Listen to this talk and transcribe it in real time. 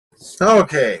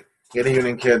Okay, good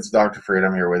evening, kids. Dr.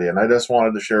 Freedom here with you, and I just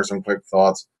wanted to share some quick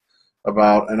thoughts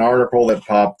about an article that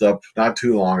popped up not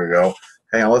too long ago.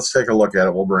 Hang on, let's take a look at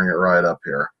it. We'll bring it right up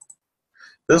here.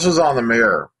 This was on the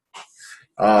Mirror.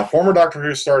 Former Doctor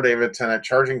Who star David Tennant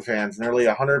charging fans nearly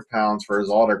 £100 for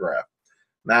his autograph.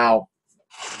 Now,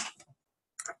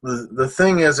 the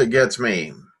thing is, it gets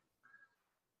me.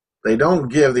 They don't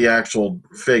give the actual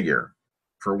figure,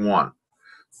 for one.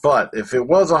 But if it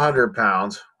was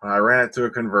 £100, when I ran it through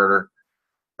a converter,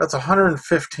 that's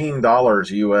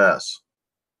 $115 US.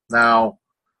 Now,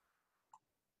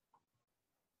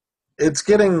 it's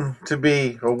getting to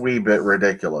be a wee bit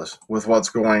ridiculous with what's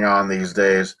going on these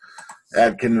days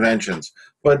at conventions.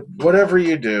 But whatever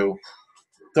you do,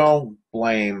 don't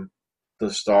blame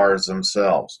the stars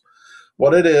themselves.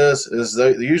 What it is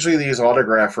that usually these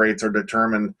autograph rates are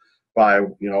determined by,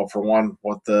 for one,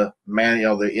 what the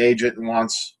the agent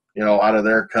wants, out of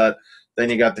their cut. Then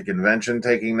you got the convention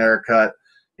taking their cut,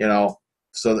 you know,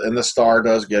 and the star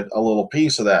does get a little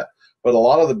piece of that. But a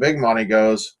lot of the big money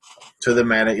goes to the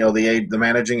the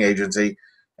managing agency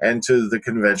and to the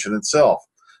convention itself.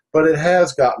 But it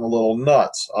has gotten a little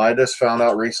nuts. I just found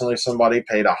out recently somebody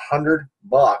paid $100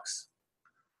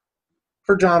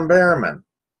 for John Barrowman.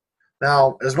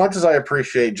 Now, as much as I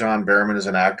appreciate John Barrowman as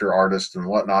an actor, artist, and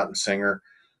whatnot, and singer,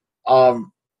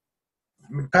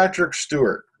 Patrick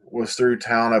Stewart was through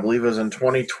town. I believe it was in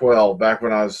 2012, back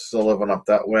when I was still living up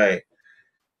that way.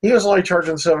 He was only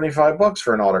charging $75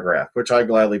 for an autograph, which I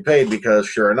gladly paid because,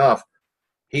 sure enough,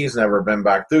 he's never been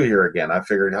back through here again. I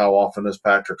figured, how often is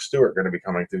Patrick Stewart going to be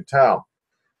coming through town?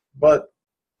 But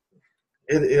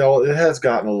it has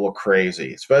gotten a little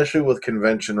crazy, especially with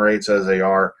convention rates as they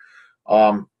are.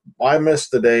 I miss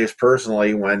the days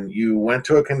personally when you went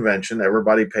to a convention,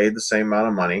 everybody paid the same amount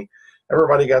of money,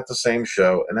 everybody got the same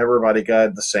show, and everybody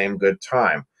got the same good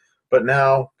time. But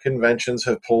now conventions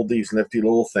have pulled these nifty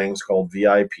little things called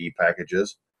VIP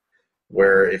packages,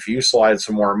 where if you slide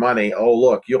some more money, oh,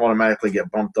 look, you automatically get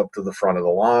bumped up to the front of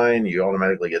the line, you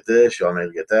automatically get this, you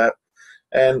automatically get that.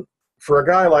 And for a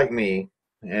guy like me,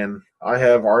 and I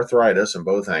have arthritis in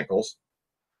both ankles,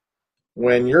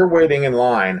 when you're waiting in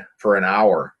line for an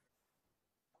hour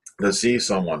to see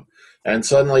someone, and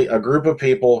suddenly a group of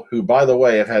people who, by the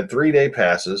way, have had 3-day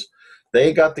passes,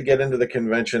 they got to get into the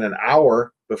convention an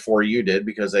hour before you did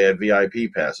because they had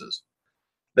VIP passes.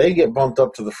 They get bumped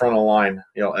up to the front of the line,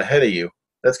 ahead of you.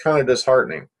 That's kind of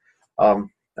disheartening.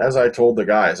 As I told the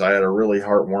guys, I had a really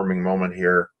heartwarming moment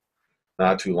here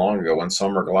not too long ago when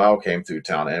Summer Glau came through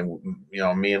town, and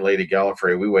me and Lady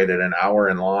Gallifrey, we waited an hour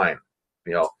in line,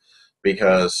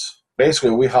 because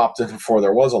basically we hopped in before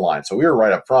there was a line, so we were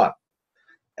right up front,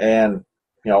 and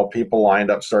people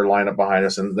started lining up behind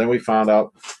us, and then we found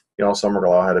out, Summer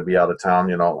Glau had to be out of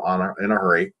town, in a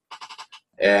hurry,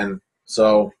 and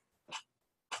so.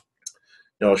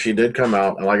 She did come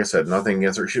out, and like I said, nothing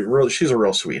against her. She's a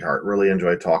real sweetheart. Really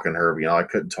enjoyed talking to her. I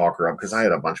couldn't talk her up because I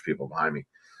had a bunch of people behind me.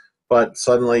 But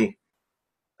suddenly,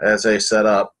 as they set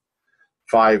up,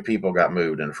 5 people got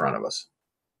moved in front of us.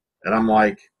 And I'm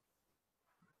like,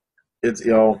 it's,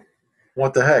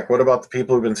 what the heck? What about the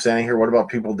people who've been standing here? What about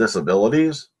people with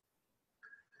disabilities?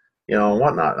 And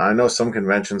whatnot. I know some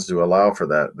conventions do allow for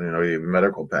that, even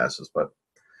medical passes. But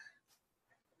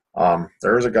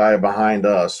there was a guy behind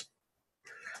us,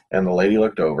 and the lady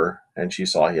looked over, and she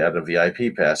saw he had a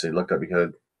VIP pass. He looked up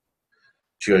because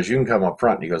she goes, "You can come up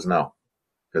front." And he goes, "No,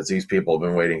 because these people have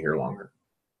been waiting here longer."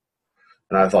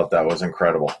 And I thought that was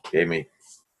incredible. Gave me,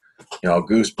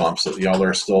 goosebumps that,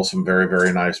 there's still some very,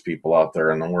 very nice people out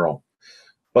there in the world.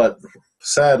 But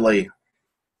sadly,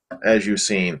 as you've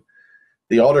seen,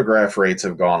 the autograph rates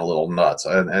have gone a little nuts.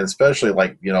 And especially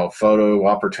like, photo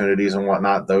opportunities and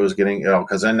whatnot, those getting,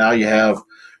 because then now you have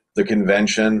the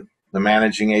convention, the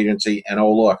managing agency, and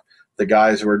oh, look, the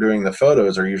guys who are doing the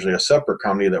photos are usually a separate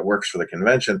company that works for the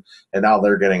convention, and now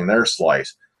they're getting their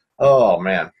slice. Oh,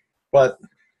 man. But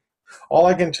all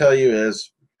I can tell you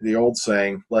is the old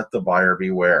saying, let the buyer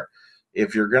beware.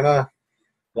 If you're going to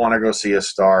want to go see a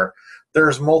star,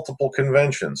 there's multiple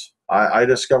conventions. I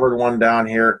discovered one down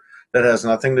here that has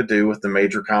nothing to do with the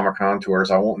major Comic-Con tours.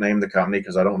 I won't name the company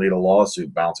because I don't need a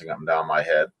lawsuit bouncing up and down my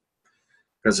head.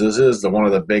 Because this is one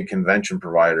of the big convention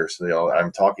providers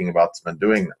I'm talking about that's been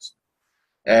doing this.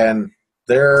 And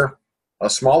they're a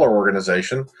smaller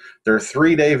organization. Their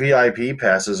 3-day VIP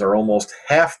passes are almost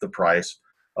half the price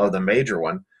of the major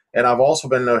one. And I've also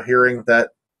been hearing that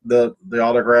the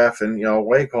autograph and,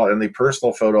 and the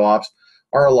personal photo ops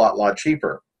are a lot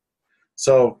cheaper.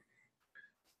 So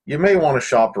you may want to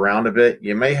shop around a bit.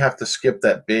 You may have to skip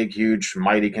that big, huge,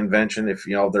 mighty convention if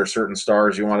there's certain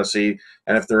stars you want to see,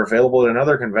 and if they're available at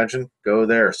another convention, go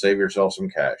there. Save yourself some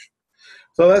cash.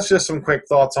 So that's just some quick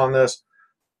thoughts on this.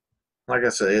 Like I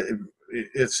said,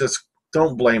 it's just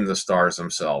don't blame the stars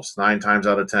themselves. 9 times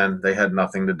out of 10, they had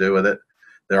nothing to do with it.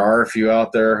 There are a few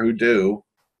out there who do,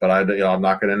 but I'm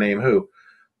not going to name who.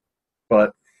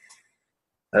 But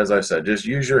as I said, just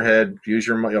use your head,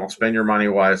 spend your money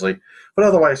wisely. But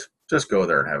otherwise, just go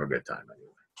there and have a good time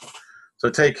anyway. So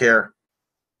take care.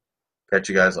 Catch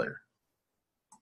you guys later.